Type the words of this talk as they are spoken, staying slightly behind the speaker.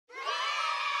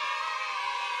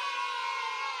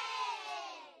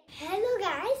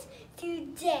guys,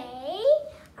 today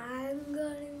I'm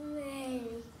gonna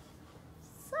make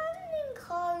something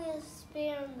called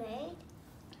experiment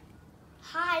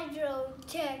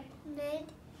Hydrothermal.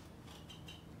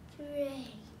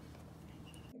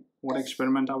 What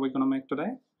experiment are we going to make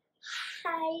today?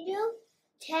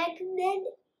 Hydrothermal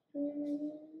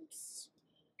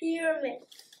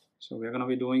experiment. So we're going to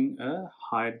be doing a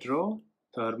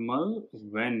hydrothermal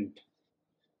vent.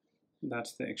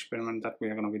 That's the experiment that we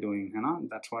are going to be doing, you know?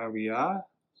 That's why we are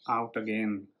out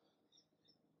again.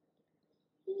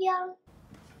 Yeah.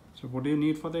 So what do you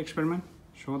need for the experiment?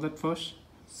 Show that first.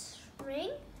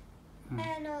 String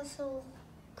and also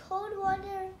cold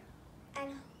water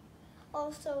and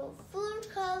also food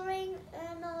coloring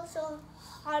and also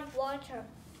hot water.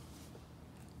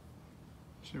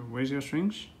 So where's your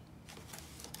strings?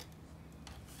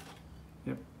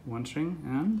 Yep, one string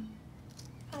and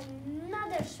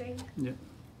another string. Yep.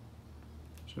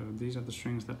 So these are the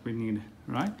strings that we need,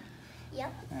 right?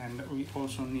 Yep. And we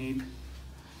also need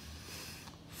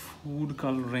food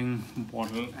coloring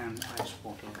bottle and ice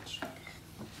bottles.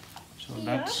 So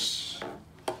that's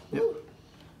yep.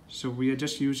 So we are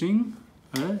just using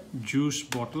a juice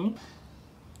bottle.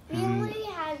 We only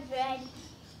have red,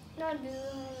 not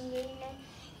blue, green,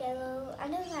 yellow. I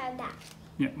don't have that.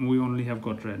 Yeah, we only have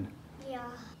got red. Yeah.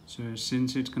 So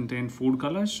since it contains food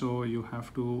colors, so you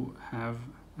have to have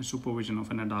a supervision of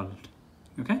an adult.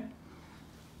 Okay?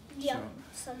 Yeah.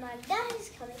 So my dad is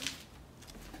coming.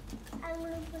 I'm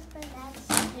gonna put my dad's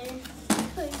in.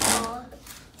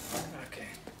 Okay.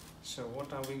 So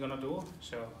what are we gonna do?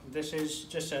 So this is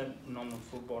just a normal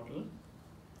food bottle.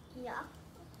 Yeah.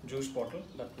 Juice bottle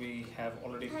that we have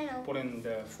already put in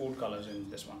the food colors in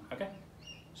this one. Okay.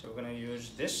 So we're gonna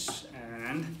use this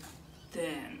and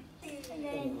then.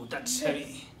 Oh, that's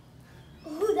heavy.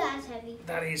 Oh, that's heavy.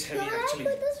 That is heavy actually. actually. Can I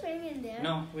put the string in there?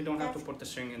 No, we don't have to put the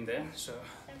string in there. So.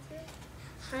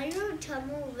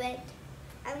 Hydrothermal vent.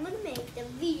 I'm gonna make the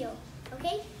video.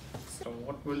 Okay. So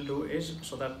what we'll do is,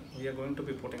 so that we are going to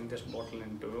be putting this bottle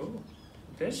into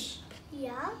this.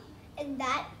 Yeah, and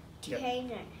that container.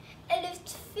 Yep. And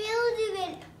it's filled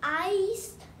with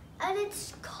ice and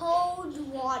it's cold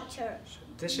water. So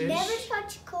this is... Never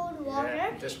touch cold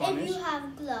water this one if is, you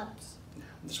have gloves.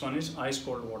 This one is ice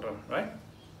cold water, right?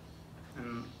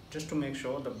 And just to make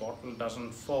sure the bottle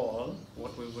doesn't fall,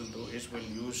 what we will do is we'll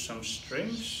use some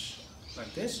strings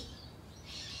like this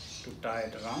to tie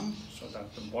it around so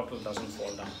that the bottle doesn't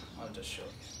fall down. I'll just show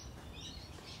you.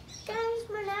 Guys,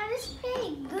 my dad is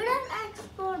pretty good at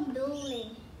export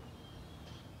building.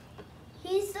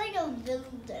 He's like a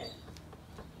builder.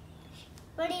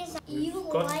 But you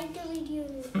like the video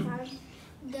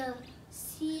the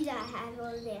seed I have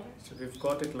over there. So we've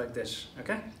got it like this,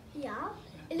 okay? Yeah.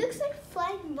 It looks like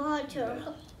flying water.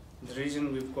 Yeah. The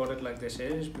reason we've got it like this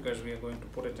is because we are going to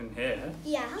put it in here.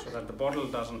 Yeah. So that the bottle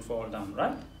doesn't fall down,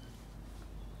 right?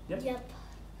 Yep. Yep.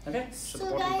 Okay, so the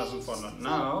bottle doesn't fall down.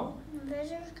 Now,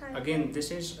 again,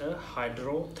 this is a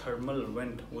hydrothermal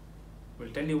vent.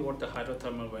 We'll tell you what the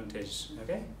hydrothermal vent is,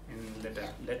 okay? And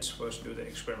let's first do the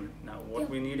experiment. Now, what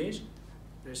we need is,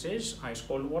 this is ice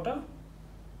cold water.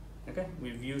 Okay,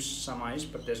 we've used some ice,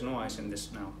 but there's no ice in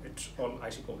this now. It's all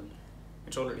icy cold.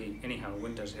 It's already, anyhow,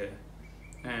 winter's here.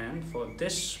 And for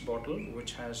this bottle,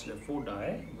 which has the food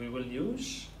dye, we will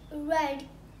use red.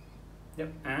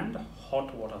 Yep, and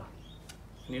hot water.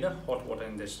 We need a hot water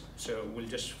in this. So we'll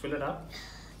just fill it up.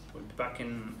 We'll be back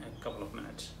in a couple of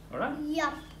minutes. Alright?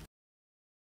 Yep.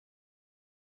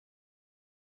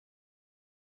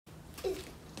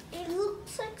 It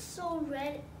looks like so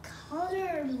red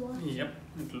colored water. Yep,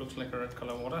 it looks like a red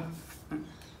color water.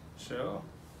 So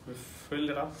we filled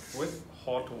it up with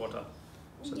hot water.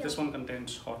 So this one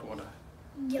contains hot water.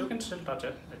 You can still touch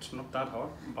it, it's not that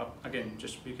hot, but again,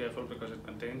 just be careful because it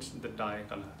contains the dye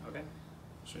color, okay?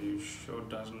 So you sure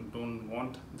don't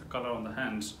want the color on the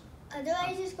hands.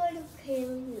 Otherwise it's going to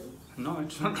kill you. No,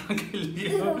 it's not going to kill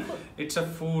you. It's a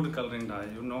food coloring dye.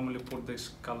 You normally put this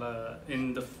color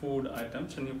in the food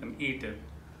items and you can eat it.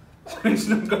 So it's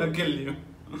not going to kill you.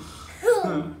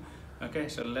 Okay,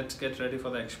 so let's get ready for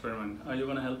the experiment. Are you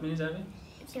going to help me, Zavy?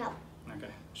 Yeah.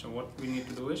 Okay, so what we need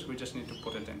to do is we just need to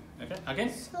put it in. Okay,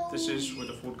 again, this is with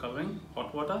the food coloring,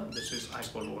 hot water. This is ice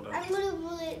cold water. I'm gonna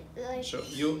put it like. So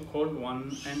you hold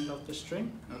one end of the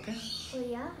string, okay? Oh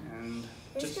yeah. And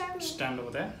just stand over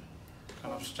there.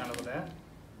 Kind of stand over there,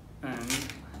 and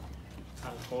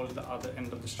I'll hold the other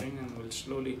end of the string, and we'll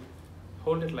slowly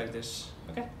hold it like this.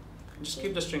 Okay? Just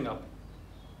keep the string up,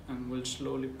 and we'll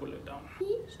slowly pull it down.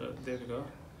 So there we go.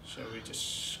 So we're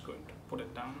just going to put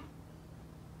it down.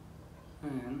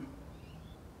 And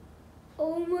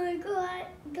Oh my god,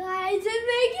 guys, I'm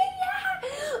making that!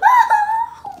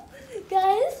 Oh!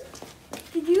 Guys,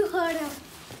 did you heard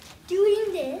of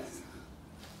doing this?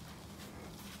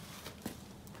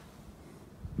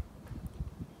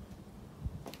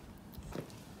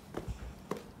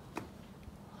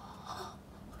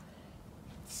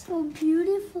 So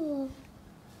beautiful.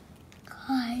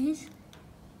 Guys,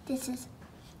 this is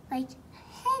like,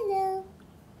 hello.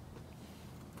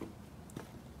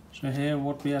 So here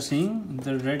what we are seeing,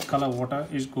 the red color water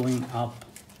is going up.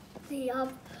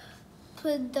 Yup.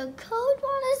 But the cold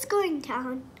one is going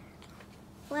down.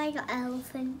 Like an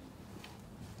elephant.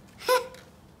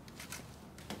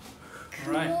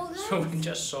 Right, Cool, so we guys.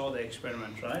 just saw the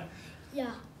experiment, right?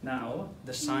 Yeah. Now,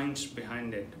 the science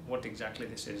behind it, what exactly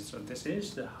this is. So this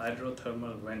is the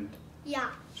hydrothermal vent. Yeah.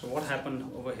 So what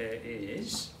happened over here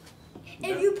is,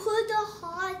 If you put the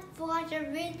hot water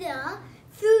with the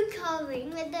food coloring,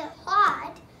 with the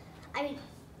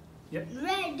Yep.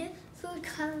 red food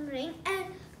coloring and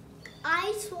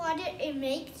ice water, it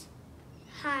makes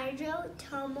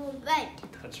hydrothermal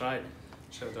vent. That's right.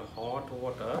 So the hot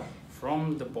water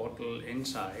from the bottle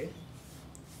inside,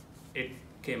 it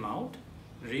came out.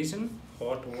 Reason,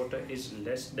 hot water is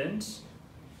less dense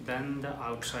than the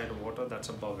outside water that's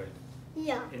above it.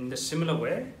 Yeah. In the similar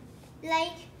way,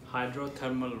 Like,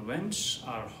 hydrothermal vents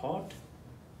are hot,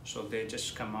 so they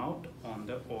just come out on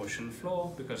the ocean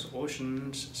floor because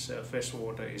ocean's surface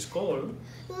water is cold,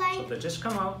 so they just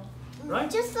come out, right?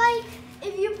 just like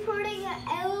if you're putting an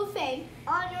elephant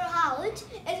on your house,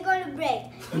 it's going to break.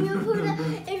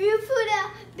 If you put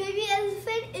a baby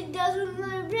elephant, it doesn't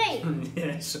going to break.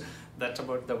 Yes, that's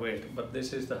about the weight, but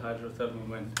this is the hydrothermal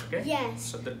vent, okay? Yes.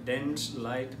 So the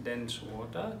light dense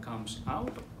water comes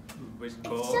out because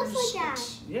It's just like that.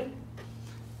 yeah.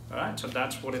 Alright, so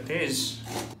that's what it is.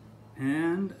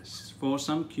 And for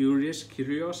some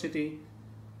curiosity,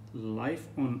 life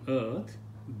on Earth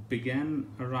began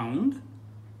around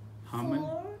how many?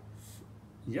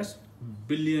 Yes,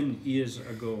 billion years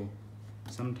ago.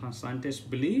 Some scientists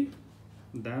believe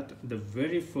that the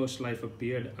very first life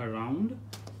appeared around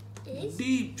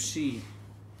deep sea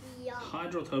Yeah.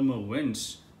 hydrothermal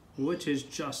vents, which is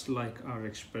just like our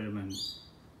experiment.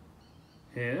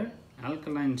 Here,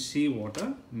 alkaline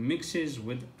seawater mixes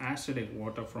with acidic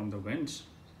water from the vents.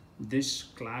 This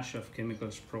clash of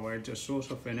chemicals provides a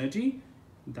source of energy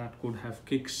that could have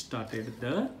kick-started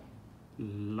the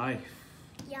life.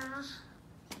 Yeah.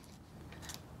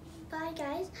 Bye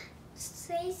guys.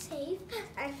 Stay safe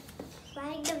and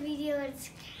like the video and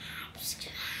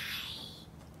subscribe.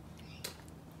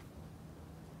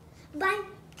 Bye.